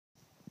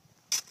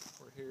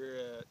We're here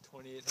at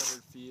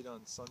 2,800 feet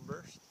on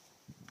Sunburst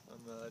on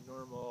the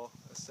normal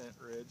ascent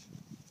ridge.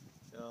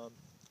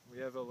 We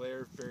have a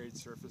layer of buried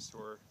surface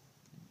ore,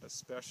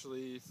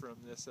 especially from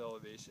this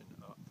elevation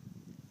up.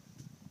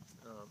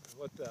 And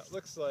what that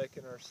looks like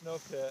in our snow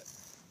pit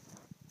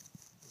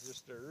is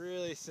just a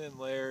really thin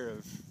layer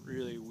of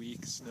really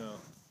weak snow.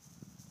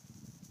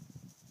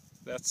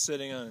 That's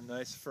sitting on a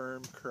nice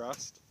firm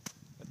crust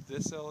at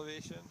this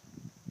elevation.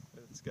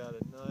 It's got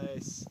a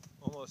nice,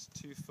 almost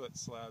 2-foot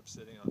slab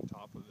sitting on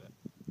top of it.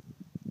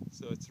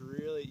 So it's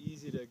really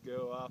easy to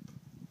go up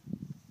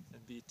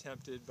and be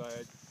tempted by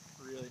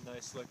a really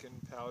nice looking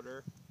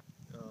powder.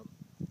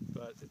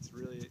 But it's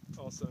really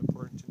also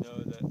important to know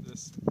that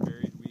this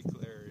buried weak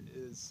layer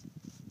is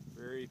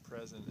very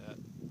present at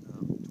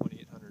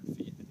 2,800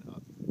 feet and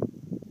up.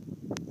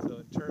 So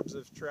in terms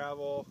of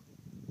travel,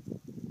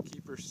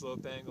 keep your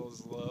slope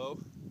angles low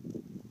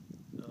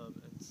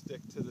and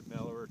stick to the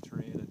mellower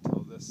terrain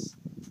until this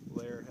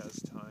layer has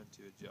time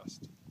to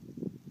adjust.